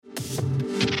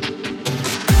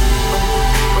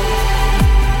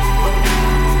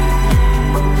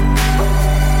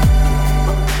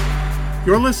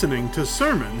You're listening to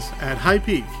Sermons at High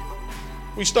Peak.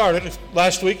 We started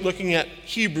last week looking at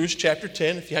Hebrews chapter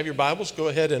 10. If you have your Bibles, go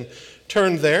ahead and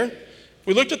turn there.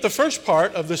 We looked at the first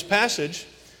part of this passage,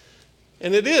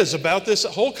 and it is about this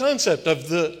whole concept of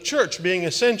the church being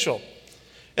essential.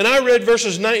 And I read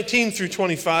verses 19 through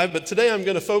 25, but today I'm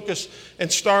going to focus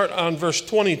and start on verse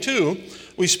 22.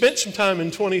 We spent some time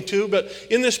in 22, but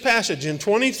in this passage, in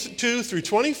 22 through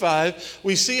 25,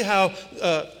 we see how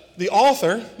the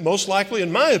author, most likely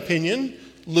in my opinion,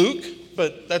 Luke,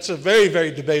 but that's a very, very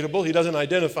debatable. He doesn't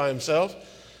identify himself.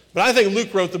 But I think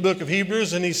Luke wrote the book of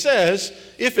Hebrews, and he says,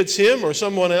 if it's him or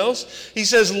someone else, he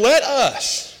says, let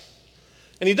us.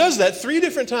 And he does that 3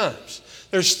 different times.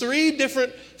 There's 3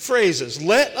 different phrases.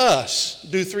 Let us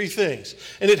do 3 things.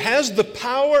 And it has the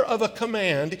power of a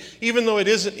command, even though it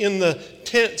isn't in the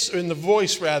tense, or in the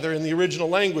voice rather, in the original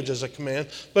language as a command,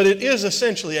 but it is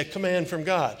essentially a command from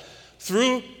God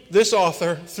through this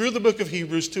author, through the book of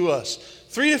Hebrews to us.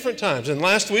 3 different times. And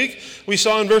last week, we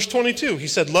saw in verse 22, he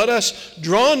said, let us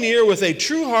draw near with a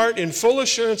true heart in full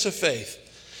assurance of faith,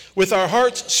 with our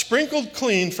hearts sprinkled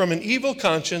clean from an evil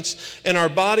conscience and our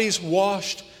bodies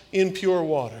washed in pure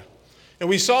water. And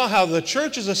we saw how the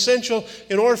church is essential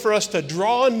in order for us to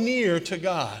draw near to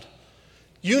God.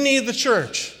 You need the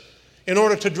church in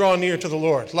order to draw near to the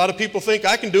Lord. A lot of people think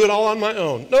I can do it all on my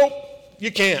own. Nope,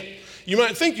 you can't. You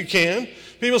might think you can.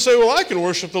 People say, well, I can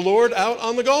worship the Lord out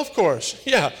on the golf course.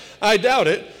 Yeah, I doubt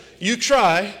it. You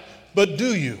try, but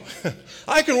do you?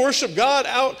 I can worship God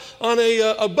out on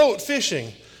a boat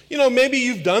fishing. You know, maybe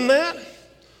you've done that.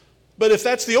 But if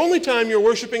that's the only time you're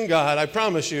worshiping God, I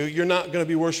promise you, you're not going to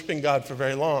be worshiping God for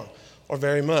very long or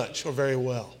very much or very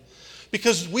well.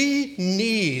 Because we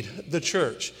need the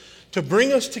church to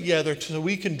bring us together so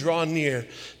we can draw near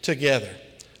together.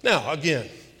 Now, again,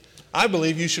 I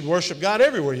believe you should worship God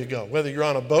everywhere you go, whether you're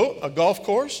on a boat, a golf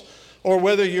course, or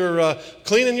whether you're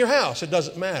cleaning your house. It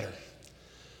doesn't matter.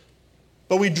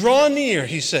 But we draw near,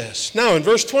 he says. Now, in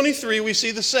verse 23, we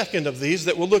see the second of these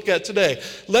that we'll look at today.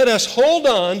 Let us hold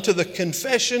on to the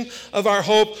confession of our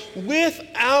hope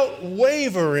without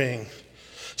wavering,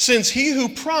 since he who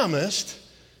promised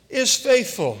is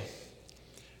faithful.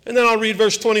 And then I'll read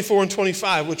verse 24 and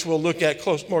 25, which we'll look at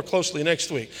more closely next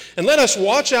week. And let us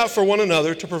watch out for one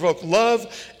another to provoke love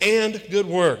and good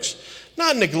works,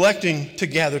 not neglecting to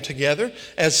gather together,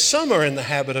 as some are in the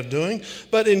habit of doing,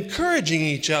 but encouraging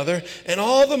each other, and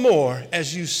all the more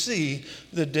as you see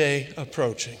the day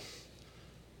approaching.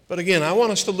 But again, I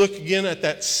want us to look again at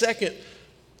that second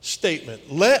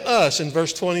statement. Let us, in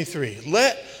verse 23,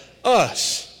 let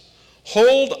us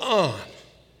hold on.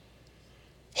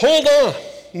 Hold on.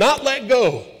 Not let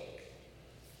go.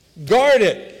 Guard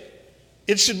it.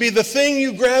 It should be the thing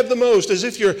you grab the most, as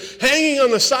if you're hanging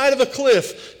on the side of a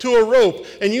cliff to a rope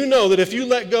and you know that if you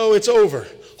let go, it's over.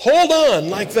 Hold on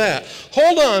like that.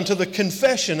 Hold on to the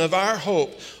confession of our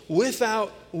hope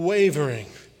without wavering,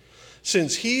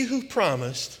 since he who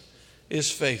promised is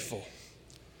faithful.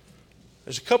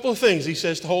 There's a couple of things he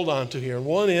says to hold on to here.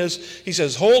 One is, he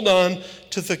says, hold on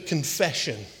to the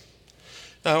confession.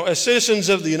 Now, as citizens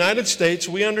of the United States,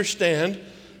 we understand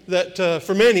that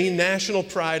for many, national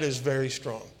pride is very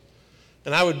strong.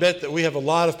 And I would bet that we have a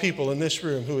lot of people in this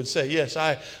room who would say, yes,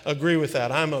 I agree with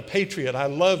that. I'm a patriot. I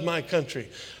love my country.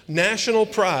 National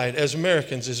pride as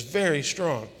Americans is very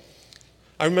strong.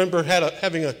 I remember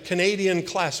having a Canadian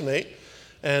classmate,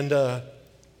 and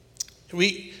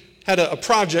we had a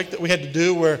project that we had to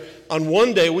do where on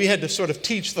one day we had to sort of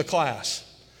teach the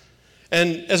class.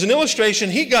 And as an illustration,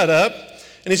 he got up,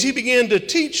 and as he began to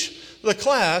teach the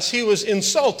class, he was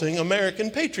insulting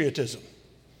American patriotism.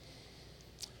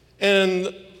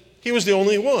 And he was the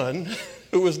only one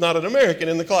who was not an American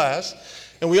in the class.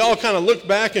 And we all kind of looked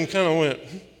back and kind of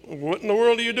went, what in the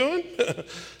world are you doing?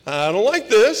 I don't like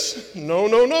this. No,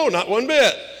 not one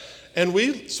bit. And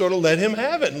we sort of let him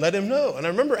have it and let him know. And I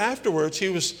remember afterwards he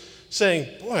was saying,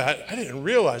 boy, I didn't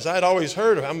realize. I'd always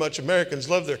heard of how much Americans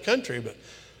love their country, but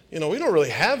you know, we don't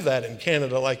really have that in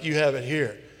Canada like you have it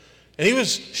here. And he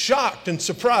was shocked and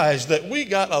surprised that we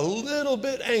got a little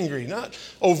bit angry. Not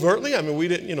overtly. I mean, we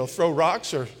didn't, throw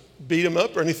rocks or beat him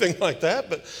up or anything like that.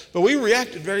 But we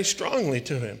reacted very strongly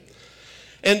to him.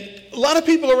 And a lot of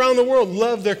people around the world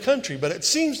love their country. But it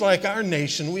seems like our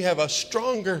nation, we have a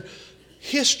stronger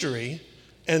history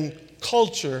and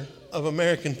culture of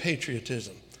American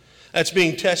patriotism. That's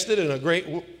being tested in a great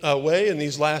way in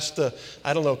these last,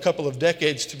 couple of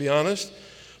decades, to be honest.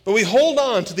 But we hold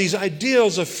on to these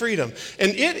ideals of freedom.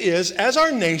 And it is, as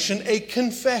our nation, a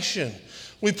confession.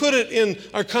 We put it in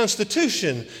our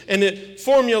Constitution, and it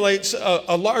formulates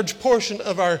a large portion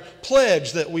of our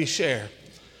pledge that we share.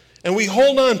 And we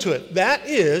hold on to it. That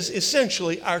is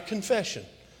essentially our confession.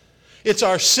 It's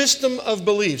our system of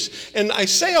beliefs. And I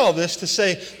say all this to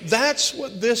say that's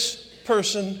what this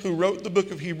person who wrote the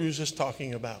book of Hebrews is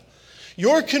talking about.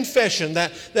 Your confession,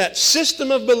 that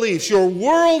system of beliefs, your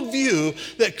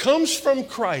worldview that comes from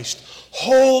Christ,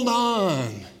 hold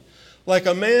on like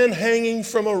a man hanging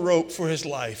from a rope for his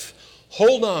life.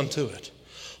 Hold on to it.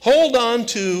 Hold on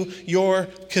to your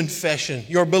confession,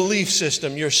 your belief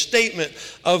system, your statement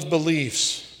of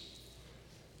beliefs.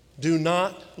 Do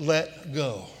not let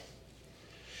go.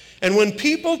 And when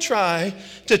people try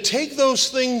to take those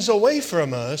things away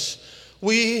from us,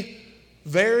 we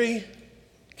very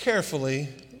carefully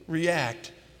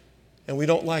react, and we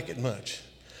don't like it much.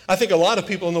 I think a lot of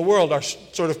people in the world are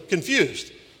sort of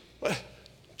confused.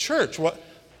 Church, what?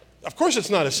 Of course it's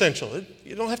not essential.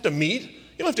 You don't have to meet.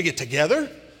 You don't have to get together.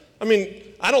 I mean,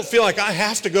 I don't feel like I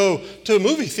have to go to a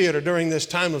movie theater during this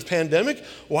time of pandemic.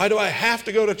 Why do I have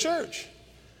to go to church?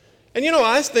 And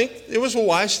I think it was a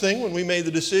wise thing when we made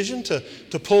the decision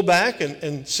to pull back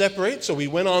and separate. So we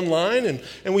went online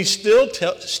and we still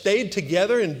stayed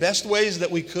together in best ways that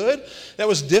we could. That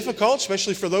was difficult,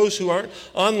 especially for those who aren't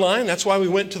online. That's why we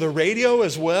went to the radio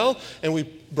as well. And we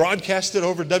broadcast it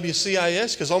over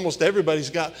WCIS because almost everybody's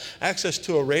got access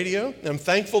to a radio. I'm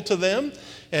thankful to them.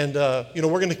 And,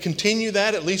 we're going to continue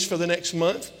that at least for the next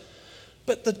month.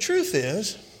 But the truth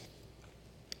is,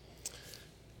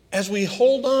 as we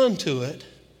hold on to it,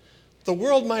 the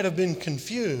world might have been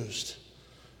confused.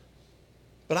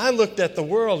 But I looked at the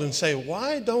world and say,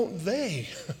 why don't they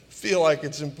feel like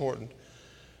it's important?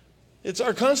 It's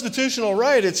our constitutional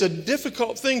right. It's a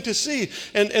difficult thing to see.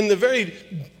 And the very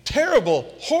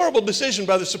terrible, horrible decision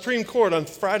by the Supreme Court on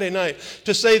Friday night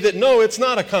to say that, no, it's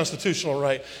not a constitutional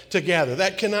right to gather.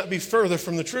 That cannot be further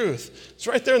from the truth. It's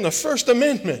right there in the First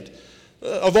Amendment.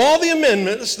 Of all the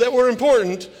amendments that were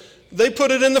important, they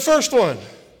put it in the first one,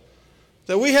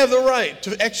 that we have the right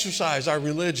to exercise our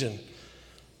religion.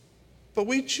 But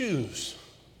we chose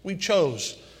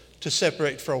to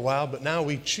separate for a while, but now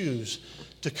we choose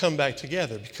to come back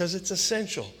together because it's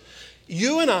essential.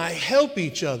 You and I help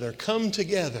each other come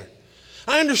together.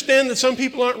 I understand that some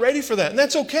people aren't ready for that, and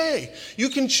that's okay. You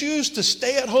can choose to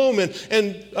stay at home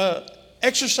and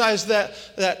exercise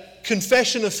that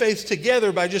confession of faith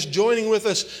together by just joining with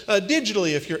us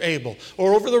digitally if you're able,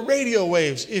 or over the radio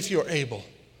waves if you're able.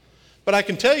 But I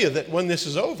can tell you that when this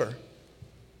is over,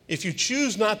 if you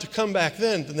choose not to come back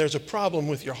then there's a problem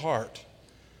with your heart.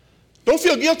 Don't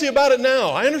feel guilty about it now.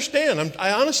 I understand.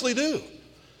 I honestly do.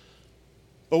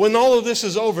 But when all of this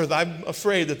is over, I'm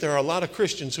afraid that there are a lot of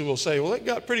Christians who will say, well, it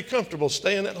got pretty comfortable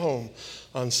staying at home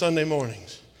on Sunday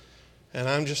mornings, and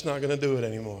I'm just not going to do it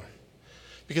anymore.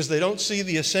 Because they don't see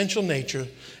the essential nature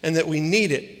and that we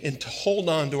need it and to hold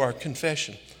on to our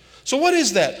confession. So what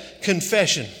is that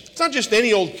confession? It's not just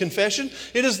any old confession.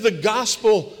 It is the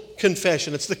gospel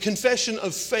confession. It's the confession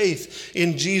of faith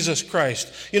in Jesus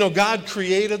Christ. God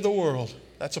created the world.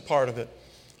 That's a part of it.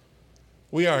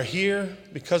 We are here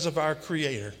because of our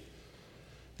Creator.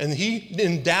 And He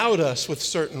endowed us with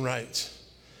certain rights.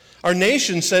 Our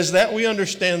nation says that, we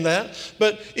understand that,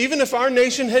 but even if our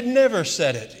nation had never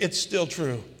said it, it's still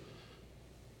true.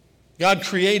 God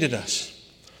created us.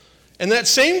 And that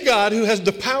same God who has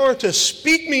the power to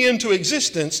speak me into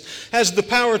existence has the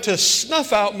power to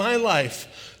snuff out my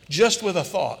life just with a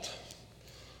thought.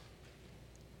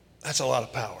 That's a lot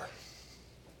of power.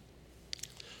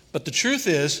 But the truth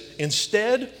is,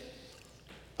 instead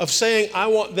of saying, I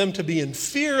want them to be in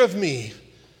fear of me,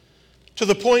 to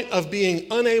the point of being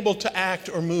unable to act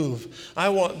or move, I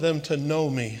want them to know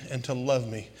me and to love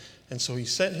me. And so He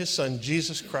sent His Son,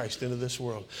 Jesus Christ, into this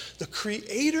world. The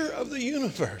Creator of the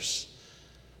universe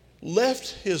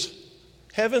left His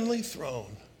heavenly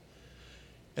throne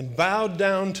and bowed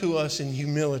down to us in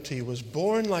humility, was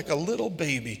born like a little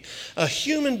baby, a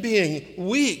human being,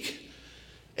 weak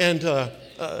and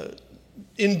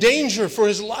in danger for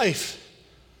His life.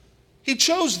 He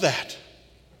chose that.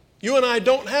 You and I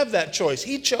don't have that choice.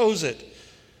 He chose it.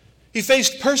 He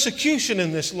faced persecution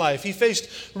in this life. He faced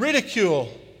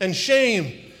ridicule and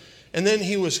shame. And then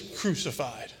He was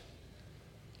crucified.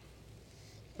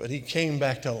 But He came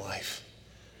back to life.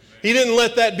 He didn't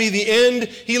let that be the end.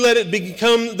 He let it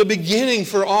become the beginning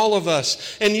for all of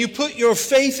us. And you put your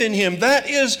faith in Him. That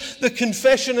is the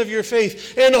confession of your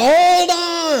faith. And hold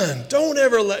on. Don't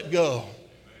ever let go.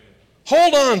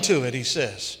 Hold on to it, He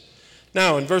says.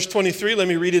 Now, in verse 23, let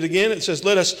me read it again. It says,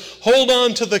 let us hold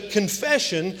on to the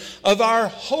confession of our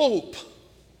hope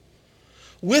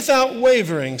without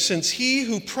wavering, since He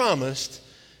who promised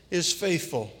is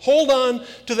faithful. Hold on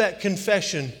to that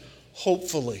confession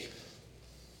hopefully.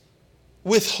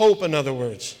 with hope, in other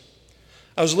words.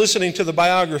 I was listening to the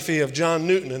biography of John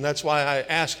Newton, and that's why I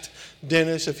asked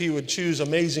Dennis if he would choose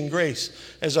Amazing Grace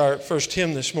as our first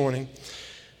hymn this morning.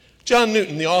 John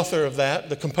Newton, the author of that,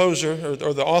 the composer,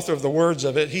 or the author of the words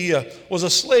of it, he was a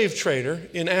slave trader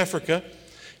in Africa.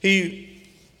 He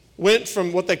went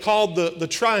from what they called the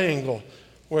triangle,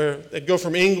 where they'd go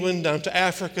from England down to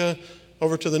Africa,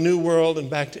 over to the New World, and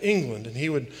back to England. And he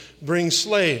would bring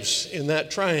slaves in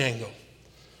that triangle.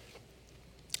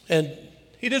 And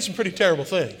he did some pretty terrible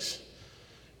things.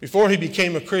 Before he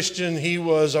became a Christian, he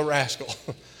was a rascal.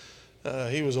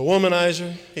 He was a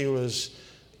womanizer. He was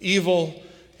evil.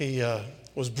 He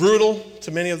was brutal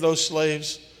to many of those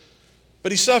slaves.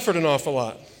 But he suffered an awful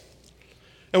lot.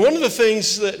 And one of the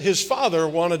things that his father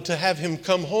wanted to have him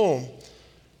come home.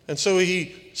 And so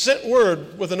he sent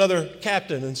word with another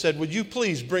captain and said, "Would you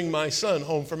please bring my son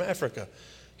home from Africa?"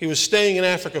 He was staying in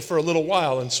Africa for a little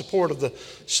while in support of the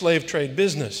slave trade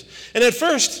business. And at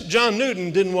first, John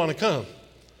Newton didn't want to come.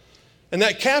 And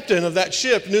that captain of that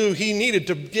ship knew he needed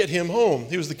to get him home.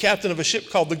 He was the captain of a ship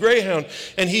called the Greyhound,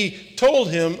 and he told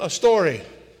him a story.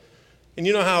 And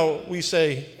you know how we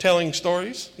say telling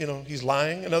stories? You know, he's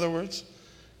lying, in other words.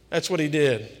 That's what he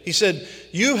did. He said,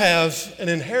 "You have an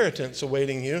inheritance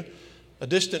awaiting you. A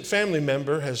distant family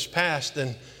member has passed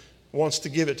and wants to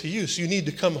give it to you. So you need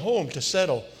to come home to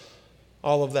settle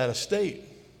all of that estate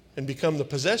and become the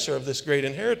possessor of this great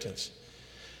inheritance."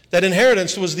 That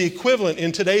inheritance was the equivalent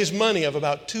in today's money of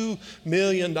about $2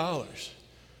 million.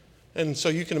 And so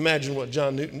you can imagine what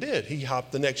John Newton did. He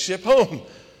hopped the next ship home.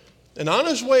 And on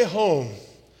his way home,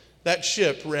 that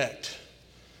ship wrecked.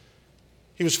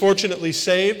 He was fortunately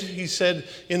saved. He said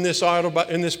in this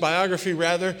biography,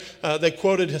 they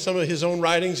quoted some of his own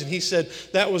writings, and he said,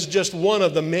 "That was just one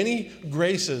of the many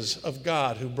graces of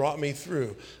God who brought me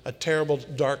through a terrible,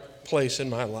 dark place in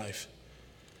my life."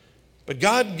 But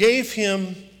God gave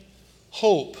him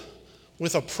hope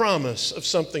with a promise of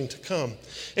something to come.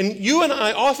 And you and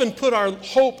I often put our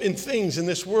hope in things in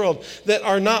this world that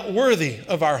are not worthy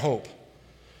of our hope.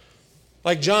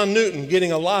 Like John Newton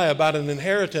getting a lie about an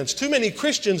inheritance. Too many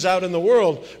Christians out in the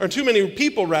world, or too many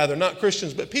people rather, not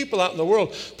Christians, but people out in the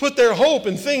world, put their hope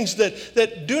in things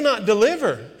that do not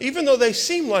deliver, even though they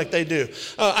seem like they do.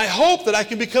 I hope that I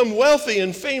can become wealthy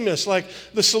and famous like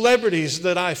the celebrities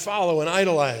that I follow and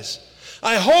idolize.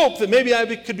 I hope that maybe I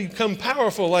could become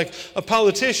powerful like a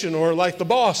politician or like the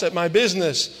boss at my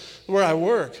business where I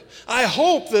work. I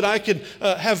hope that I could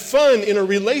have fun in a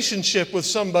relationship with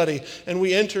somebody, and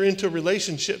we enter into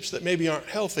relationships that maybe aren't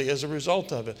healthy as a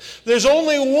result of it. There's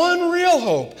only one real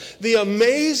hope, the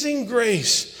amazing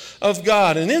grace of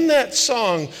God. And in that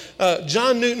song,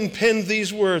 John Newton penned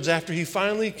these words after he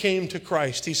finally came to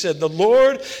Christ. He said, "The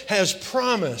Lord has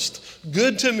promised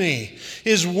good to me.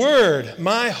 His word,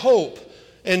 my hope,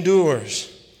 endures.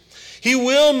 He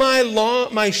will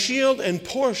my shield and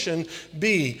portion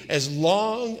be as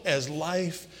long as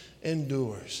life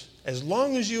endures." As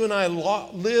long as you and I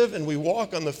live and we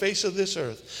walk on the face of this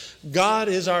earth, God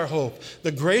is our hope.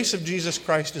 The grace of Jesus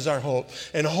Christ is our hope.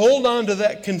 And hold on to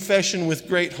that confession with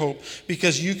great hope,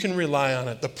 because you can rely on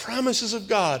it. The promises of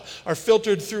God are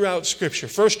filtered throughout Scripture.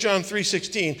 1 John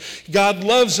 3:16, God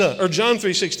loves us, or John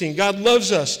 3:16, God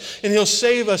loves us and He'll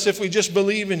save us if we just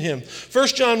believe in Him.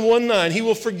 1 John 1:9, He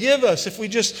will forgive us if we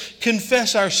just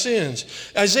confess our sins.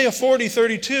 Isaiah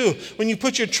 40:32, when you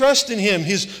put your trust in Him,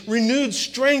 His renewed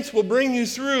strength will bring you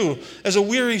through as a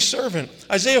weary servant.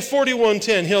 Isaiah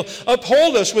 41:10, He'll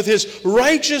uphold us with His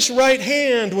righteous right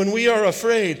hand when we are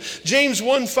afraid. James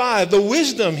 1:5, the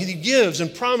wisdom He gives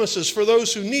and promises for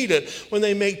those who need it when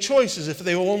they make choices, if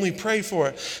they will only pray for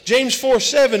it. James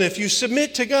 4:7, if you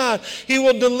submit to God, He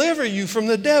will deliver you from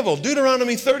the devil.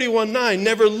 Deuteronomy 31:9,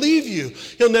 never leave you.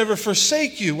 He'll never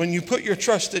forsake you when you put your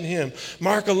trust in Him.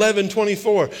 Mark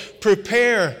 11:24,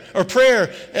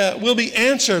 prayer will be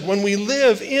answered when we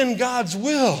live in God's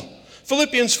will.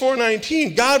 Philippians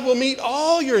 4:19, God will meet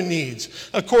all your needs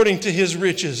according to His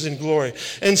riches in glory.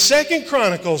 And 2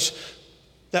 Chronicles,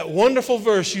 that wonderful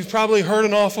verse you've probably heard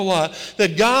an awful lot,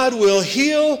 that God will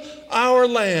heal our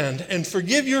land and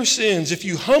forgive your sins if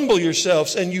you humble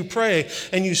yourselves and you pray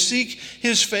and you seek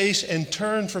His face and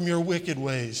turn from your wicked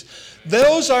ways.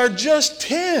 Those are just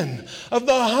 10 of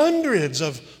the hundreds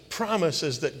of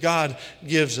promises that God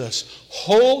gives us.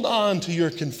 Hold on to your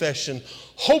confession,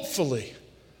 hopefully,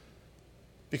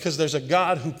 because there's a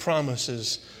God who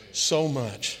promises so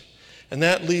much. And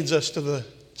that leads us to the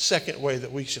second way that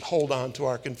we should hold on to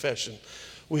our confession.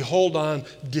 We hold on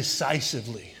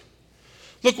decisively.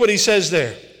 Look what he says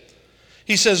there.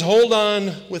 He says, hold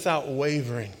on without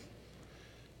wavering,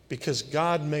 because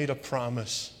God made a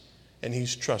promise and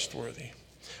he's trustworthy.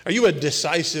 Are you a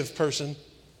decisive person?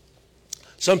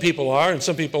 Some people are and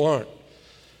some people aren't.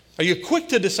 Are you quick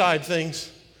to decide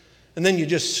things and then you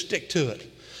just stick to it?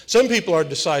 Some people are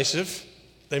decisive.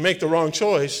 They make the wrong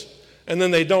choice and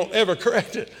then they don't ever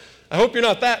correct it. I hope you're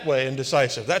not that way and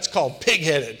decisive. That's called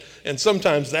pig-headed, and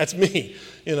sometimes that's me.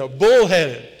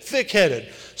 Bull-headed,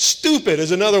 thick-headed. Stupid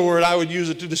is another word I would use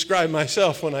it to describe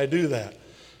myself when I do that.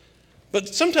 But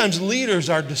sometimes leaders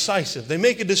are decisive. They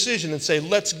make a decision and say,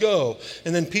 let's go,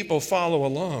 and then people follow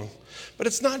along. But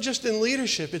it's not just in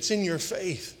leadership, it's in your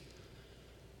faith.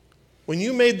 When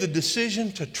you made the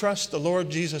decision to trust the Lord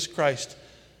Jesus Christ,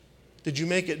 did you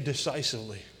make it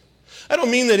decisively? I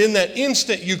don't mean that in that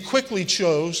instant you quickly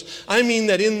chose. I mean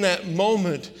that in that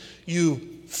moment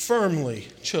you firmly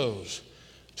chose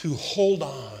to hold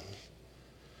on,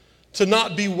 to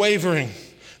not be wavering.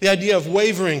 The idea of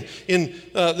wavering in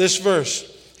this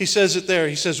verse, he says it there.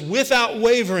 He says, without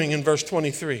wavering in verse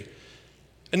 23.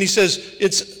 And he says,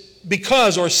 it's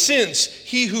because or since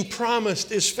he who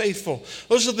promised is faithful.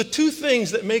 Those are the two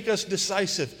things that make us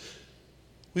decisive.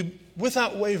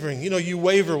 Without wavering. You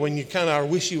waver when you kind of are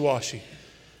wishy-washy.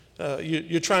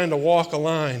 You're trying to walk a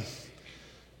line.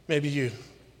 Maybe you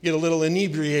get a little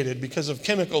inebriated because of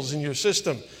chemicals in your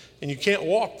system and you can't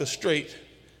walk the straight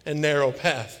and narrow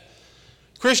path.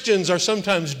 Christians are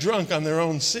sometimes drunk on their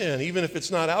own sin, even if it's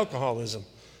not alcoholism,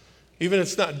 even if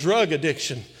it's not drug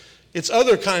addiction. It's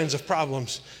other kinds of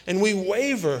problems, and we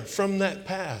waver from that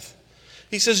path.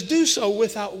 He says, do so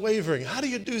without wavering. How do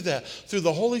you do that? Through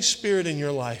the Holy Spirit in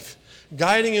your life,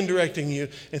 guiding and directing you,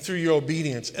 and through your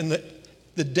obedience. And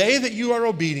the day that you are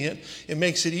obedient, it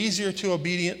makes it easier to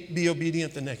be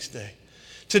obedient the next day.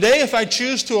 Today, if I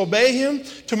choose to obey him,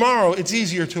 tomorrow it's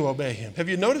easier to obey him. Have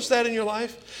you noticed that in your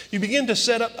life? You begin to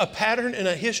set up a pattern and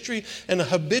a history and a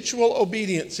habitual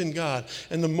obedience in God.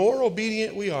 And the more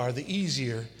obedient we are, the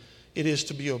easier it is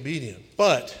to be obedient.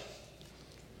 But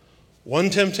one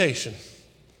temptation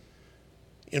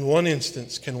in one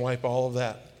instance can wipe all of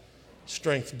that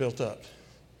strength built up.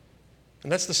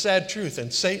 And that's the sad truth,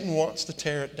 and Satan wants to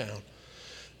tear it down.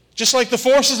 Just like the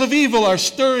forces of evil are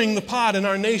stirring the pot in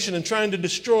our nation and trying to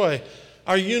destroy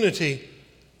our unity,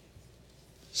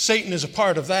 Satan is a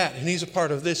part of that, and he's a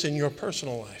part of this in your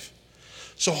personal life.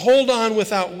 So hold on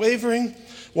without wavering.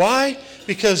 Why?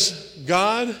 Because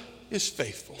God is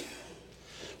faithful.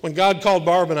 When God called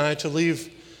Barb and I to leave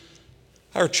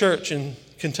our church in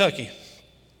Kentucky,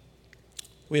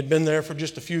 we had been there for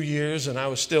just a few years, and I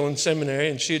was still in seminary,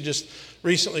 and she had just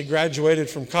recently graduated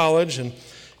from college, and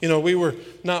we were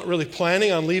not really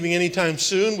planning on leaving anytime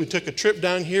soon. We took a trip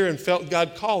down here and felt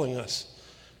God calling us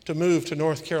to move to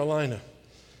North Carolina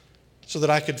so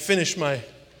that I could finish my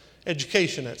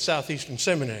education at Southeastern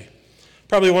Seminary.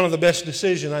 Probably one of the best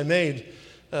decisions I made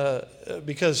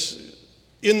because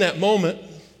in that moment,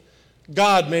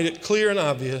 God made it clear and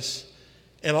obvious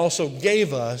and also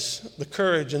gave us the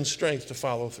courage and strength to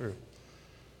follow through.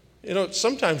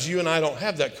 Sometimes you and I don't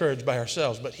have that courage by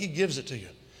ourselves, but he gives it to you.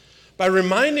 By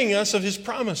reminding us of his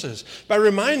promises, by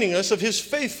reminding us of his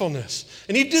faithfulness.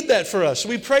 And he did that for us.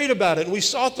 We prayed about it, and we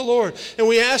sought the Lord, and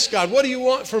we asked God, what do you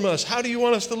want from us? How do you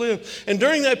want us to live? And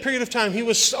during that period of time, he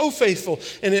was so faithful,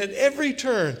 and at every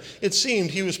turn, it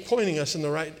seemed he was pointing us in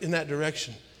that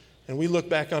direction. And we look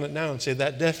back on it now and say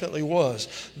that definitely was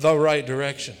the right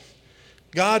direction.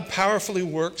 God powerfully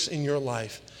works in your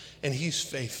life, and he's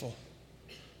faithful.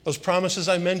 Those promises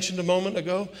I mentioned a moment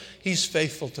ago, he's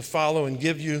faithful to follow and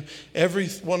give you every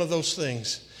one of those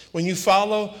things. When you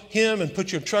follow him and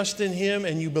put your trust in him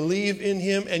and you believe in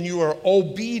him and you are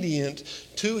obedient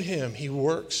to him, he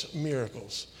works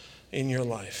miracles in your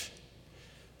life.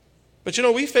 But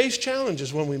we faced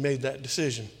challenges when we made that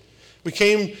decision. We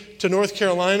came to North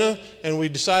Carolina and we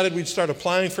decided we'd start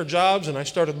applying for jobs, and I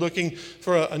started looking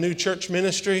for a new church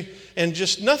ministry, and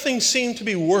just nothing seemed to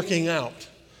be working out.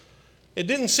 It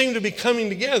didn't seem to be coming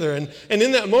together. And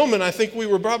in that moment, I think we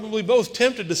were probably both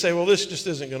tempted to say, well, this just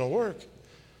isn't going to work.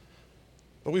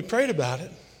 But we prayed about it,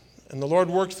 and the Lord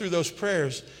worked through those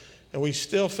prayers, and we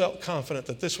still felt confident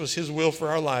that this was his will for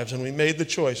our lives, and we made the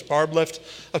choice. Barb left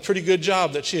a pretty good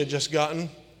job that she had just gotten.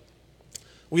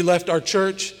 We left our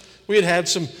church. We had had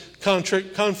some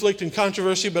conflict and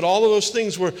controversy, but all of those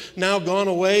things were now gone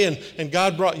away, and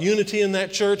God brought unity in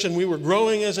that church, and we were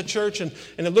growing as a church, and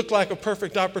it looked like a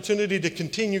perfect opportunity to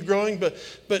continue growing, but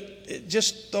it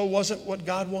just though wasn't what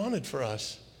God wanted for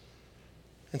us.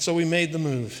 And so we made the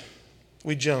move.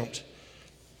 We jumped.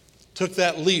 Took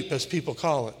that leap, as people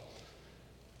call it.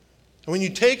 And when you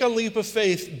take a leap of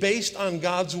faith based on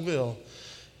God's will,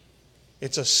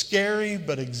 it's a scary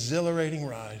but exhilarating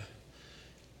ride.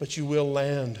 But you will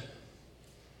land.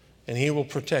 and He will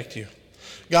protect you.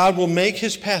 God will make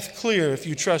His path clear if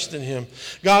you trust in Him.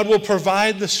 God will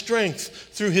provide the strength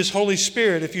through His Holy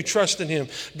Spirit if you trust in Him.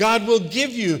 God will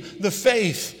give you the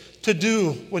faith to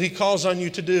do what He calls on you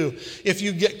to do if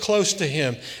you get close to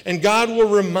Him. And God will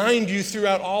remind you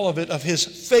throughout all of it of His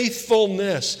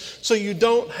faithfulness so you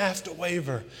don't have to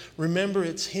waver. Remember,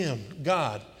 it's Him,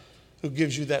 God, who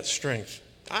gives you that strength.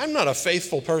 I'm not a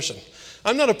faithful person.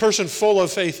 I'm not a person full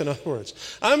of faith, in other words.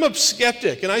 I'm a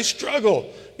skeptic, and I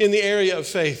struggle in the area of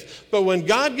faith. But when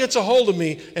God gets a hold of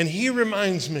me and He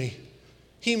reminds me,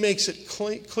 He makes it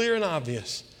clear and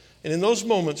obvious. And in those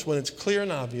moments when it's clear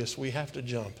and obvious, we have to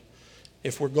jump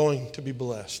if we're going to be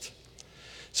blessed.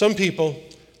 Some people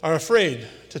are afraid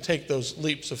to take those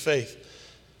leaps of faith.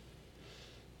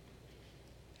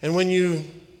 And when you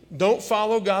don't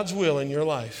follow God's will in your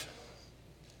life,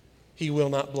 He will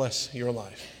not bless your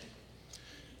life.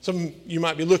 You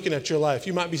might be looking at your life.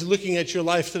 You might be looking at your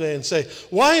life today and say,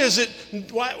 why is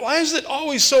it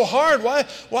always so hard?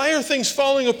 Why are things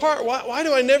falling apart? Why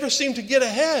do I never seem to get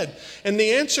ahead? And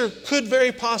the answer could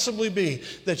very possibly be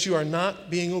that you are not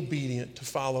being obedient to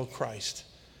follow Christ.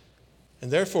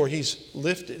 And therefore, He's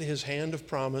lifted His hand of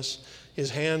promise, His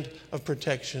hand of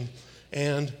protection,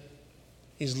 and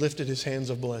He's lifted His hands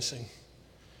of blessing.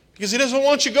 Because He doesn't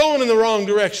want you going in the wrong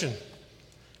direction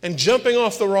and jumping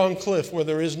off the wrong cliff where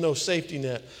there is no safety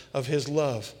net of His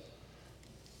love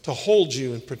to hold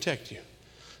you and protect you.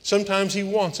 Sometimes He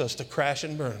wants us to crash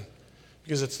and burn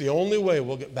because it's the only way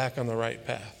we'll get back on the right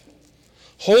path.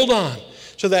 Hold on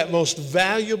to that most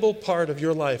valuable part of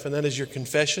your life, and that is your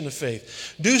confession of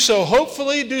faith. Do so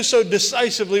hopefully, do so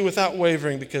decisively without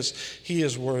wavering, because He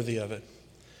is worthy of it.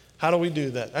 How do we do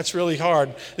that? That's really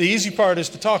hard. The easy part is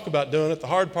to talk about doing it. The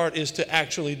hard part is to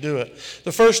actually do it.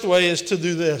 The first way is to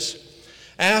do this.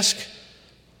 Ask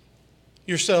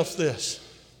yourself this.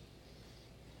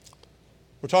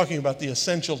 We're talking about the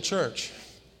essential church.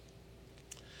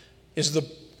 Is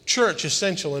the church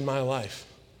essential in my life?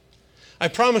 I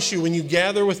promise you, when you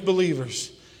gather with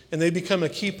believers and they become a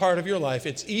key part of your life,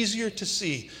 it's easier to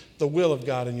see the will of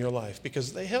God in your life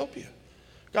because they help you.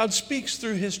 God speaks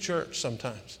through His church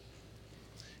sometimes.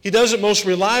 He does it most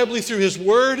reliably through His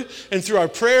Word and through our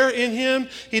prayer in Him.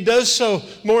 He does so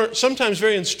sometimes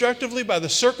very instructively by the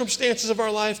circumstances of our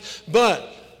life, but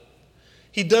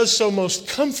He does so most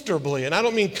comfortably. And I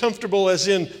don't mean comfortable as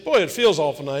in, boy, it feels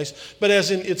awful nice, but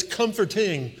as in it's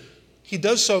comforting. He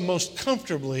does so most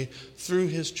comfortably through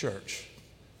His church.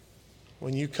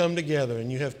 When you come together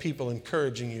and you have people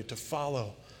encouraging you to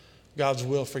follow God's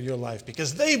will for your life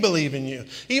because they believe in you,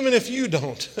 even if you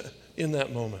don't in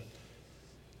that moment.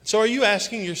 So are you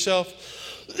asking yourself,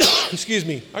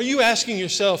 are you asking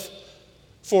yourself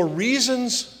for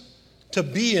reasons to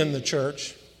be in the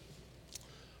church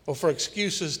or for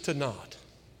excuses to not?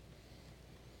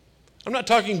 I'm not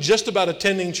talking just about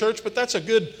attending church, but that's a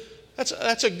good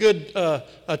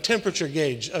temperature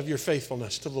gauge of your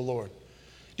faithfulness to the Lord.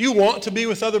 Do you want to be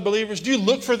with other believers? Do you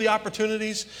look for the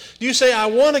opportunities? Do you say, I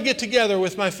want to get together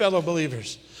with my fellow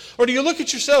believers? Or do you look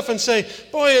at yourself and say,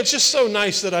 boy, it's just so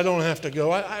nice that I don't have to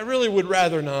go. I really would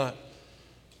rather not.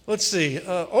 Let's see.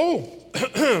 Oh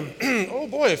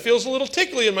boy, it feels a little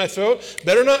tickly in my throat.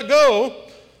 Better not go.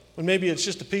 When maybe it's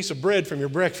just a piece of bread from your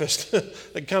breakfast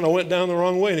that kind of went down the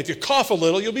wrong way. And if you cough a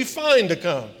little, you'll be fine to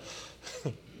come.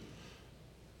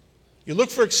 You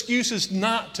look for excuses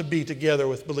not to be together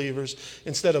with believers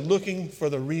instead of looking for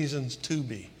the reasons to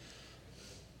be.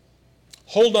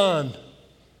 Hold on.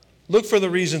 Look for the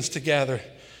reasons to gather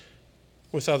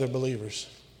with other believers.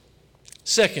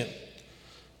 Second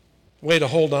way to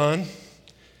hold on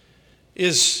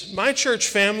is my church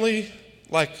family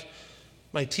like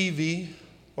my TV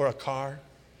or a car?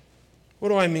 What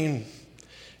do I mean?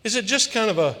 Is it just kind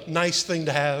of a nice thing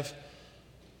to have?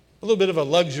 A little bit of a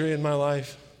luxury in my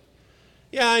life?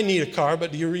 Yeah, I need a car,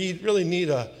 but do you really need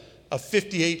a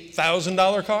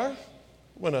 $58,000 car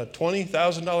when a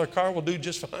 $20,000 car will do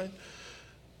just fine?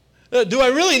 Do I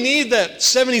really need that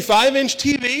 75-inch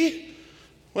TV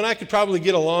when I could probably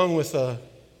get along with a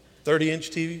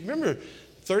 30-inch TV? Remember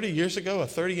 30 years ago, a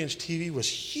 30-inch TV was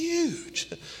huge.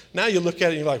 Now you look at it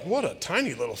and you're like, what a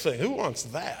tiny little thing. Who wants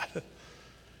that?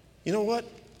 You know what?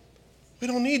 We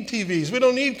don't need TVs. We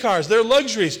don't need cars. They're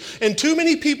luxuries. And too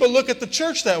many people look at the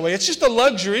church that way. It's just a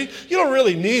luxury. You don't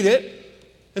really need it.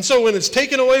 And so when it's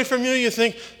taken away from you, you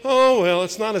think, oh, well,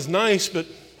 it's not as nice, but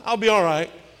I'll be all right.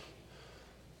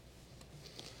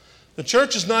 The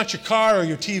church is not your car or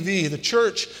your TV. The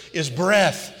church is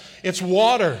breath. It's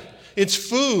water. It's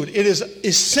food. It is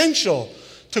essential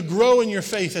to grow in your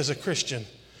faith as a Christian.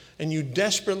 And you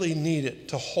desperately need it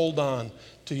to hold on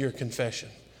to your confession.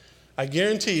 I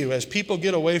guarantee you, as people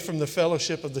get away from the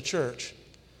fellowship of the church,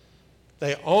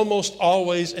 they almost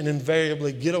always and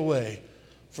invariably get away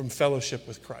from fellowship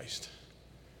with Christ.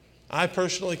 I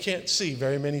personally can't see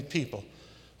very many people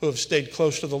who have stayed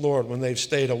close to the Lord when they've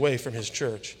stayed away from His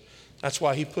church. That's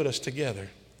why He put us together.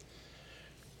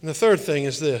 And the third thing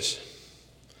is this.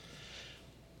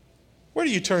 Where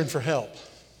do you turn for help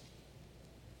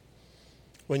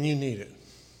when you need it?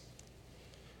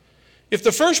 If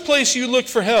the first place you look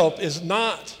for help is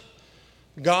not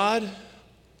God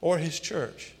or His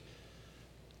church,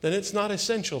 then it's not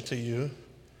essential to you,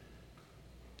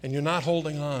 and you're not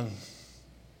holding on.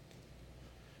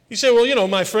 You say, well,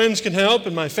 my friends can help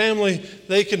and my family,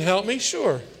 they can help me.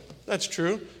 Sure, that's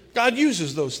true. God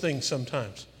uses those things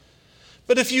sometimes.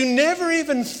 But if you never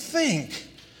even think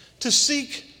to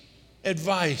seek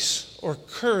advice or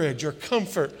courage or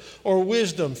comfort or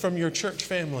wisdom from your church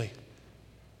family,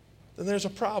 then there's a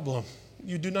problem.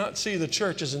 You do not see the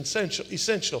church as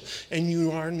essential, and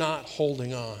you are not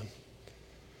holding on.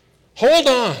 Hold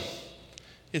on.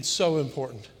 It's so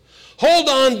important. Hold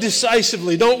on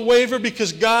decisively. Don't waver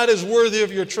because God is worthy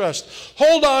of your trust.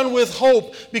 Hold on with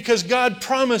hope because God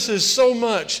promises so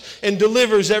much and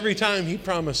delivers every time He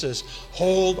promises.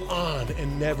 Hold on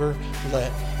and never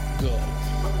let go.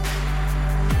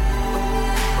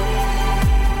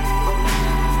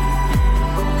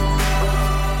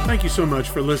 Thank you so much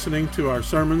for listening to our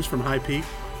sermons from High Peak.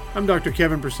 I'm Dr.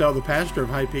 Kevin Purcell, the pastor of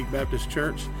High Peak Baptist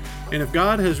Church. And if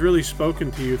God has really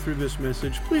spoken to you through this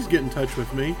message, please get in touch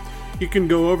with me. You can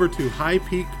go over to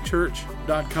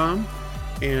highpeakchurch.com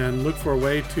and look for a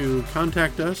way to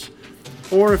contact us.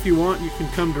 Or if you want, you can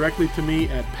come directly to me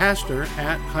at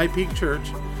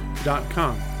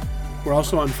pastor@highpeakchurch.com. We're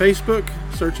also on Facebook,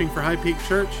 searching for High Peak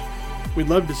Church. We'd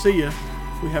love to see you.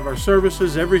 We have our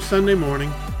services every Sunday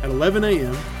morning at 11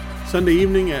 a.m., Sunday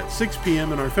evening at 6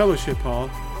 p.m. in our fellowship hall,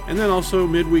 and then also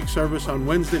midweek service on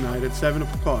Wednesday night at 7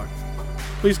 o'clock.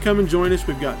 Please come and join us.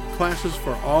 We've got classes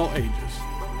for all ages.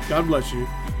 God bless you,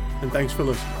 and thanks for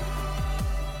listening.